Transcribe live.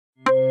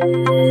Hello,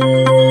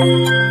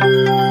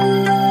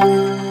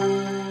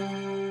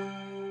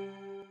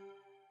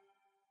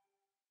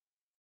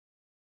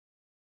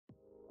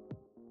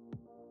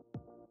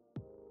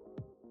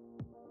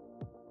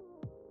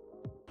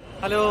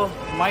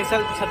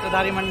 myself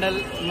Chhatradhari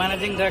Mandal,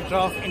 Managing Director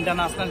of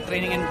International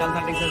Training and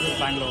Consulting Services,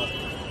 Bangalore.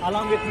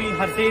 Along with me,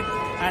 Harshit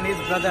and his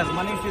brother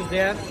Manish is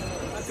there.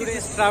 Today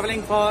is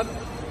traveling for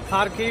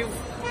Kharkiv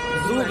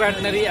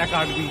Zooveterinary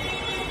Academy.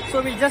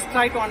 So we'll just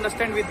try to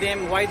understand with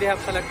them why they have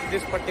selected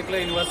this particular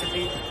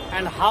university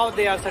and how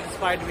they are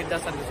satisfied with the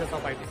services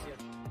of ITCS.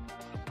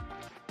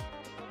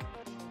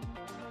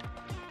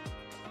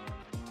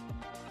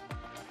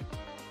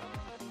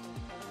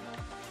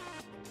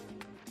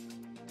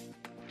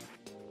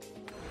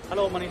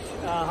 Hello Manish.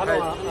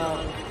 Hello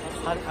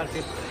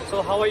Harshit.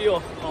 So how are you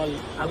all?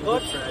 I'm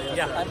good, sir. Yes,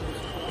 yeah. Sir.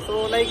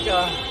 So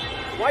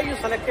why you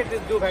selected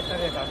this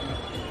Zooveterinary Academy?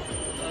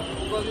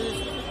 Because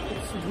it's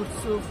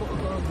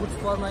good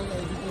for my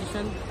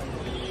education.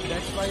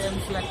 That's why I'm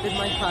selected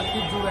my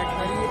Kharkiv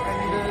Zooveterinary, and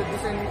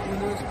this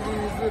university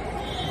is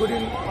good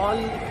in all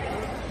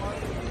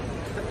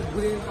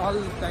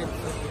types.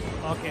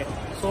 Okay.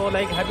 So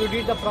have you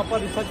did the proper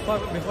research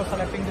before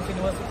selecting this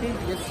university?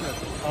 Yes, sir.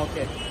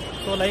 Okay.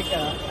 So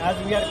as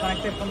we are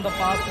connected from the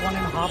past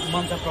 1.5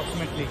 months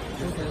approximately,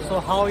 okay, so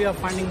how you are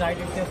finding the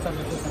ITCS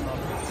services and all?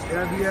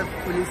 Yeah, we are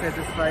fully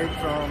satisfied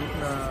from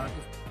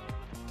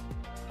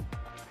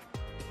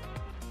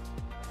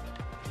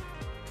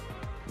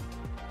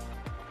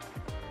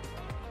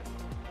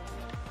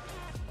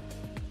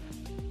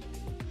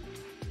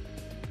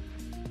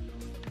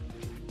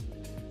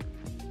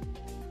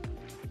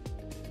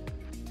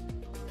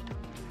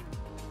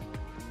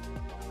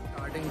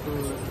starting to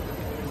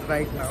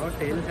right now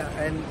till,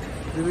 and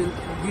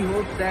we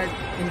hope that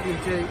in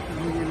future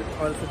we will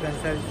also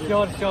consult.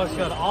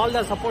 Sure. All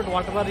the support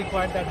whatever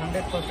required, that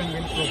 100%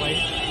 will provide.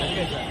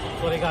 Okay, sir.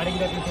 So regarding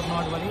that you should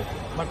not worry,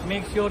 but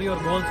make sure your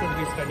goal should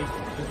be study.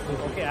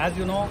 Okay, as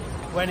you know,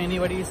 when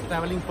anybody is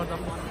traveling for the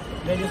fun,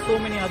 there is so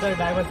many other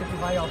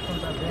diversified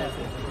options are there.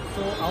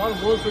 So our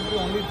goal should be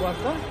only towards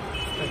the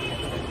study.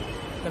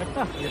 Correct?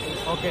 Yes.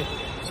 Okay.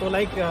 So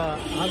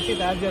Harshit,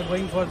 as you are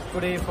going for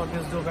today for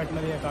this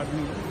Zooveterinary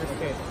Academy,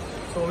 okay.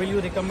 So will you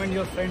recommend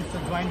your friends to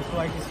join through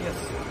ITCS?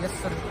 Yes,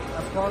 sir.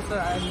 Of course,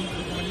 I am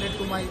recommended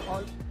to my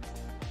all.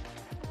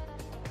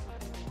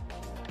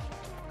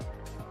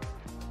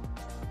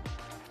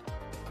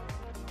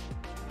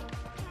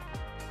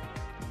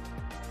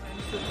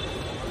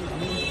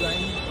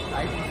 Join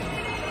ITCS.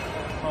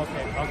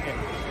 Okay.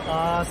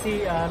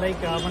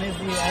 Manish,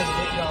 as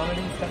you are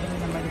already studying in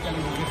the medical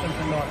education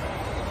and all.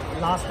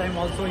 Last time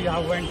also you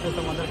have went to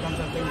some other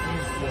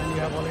consultancies and you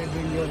have already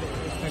doing your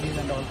studies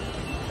and all.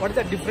 What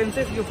are the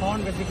differences you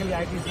found basically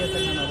ITCS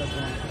and another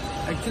one?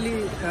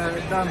 Actually,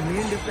 the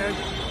main difference,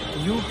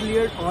 you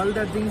cleared all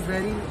the things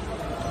very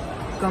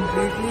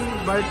completely,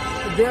 but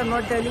they are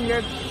not telling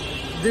that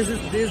this is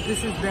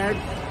this is that.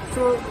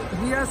 So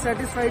we are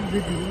satisfied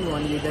with you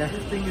only. The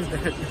thing is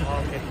that.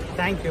 Okay.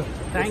 Thank you,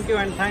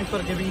 and thanks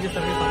for giving this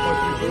service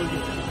opportunity.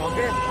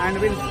 Okay, and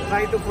we'll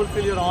try to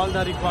fulfill all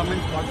the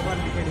requirements whatever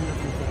we get in the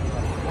future.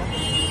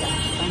 Okay? Yeah.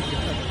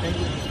 Thank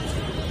you.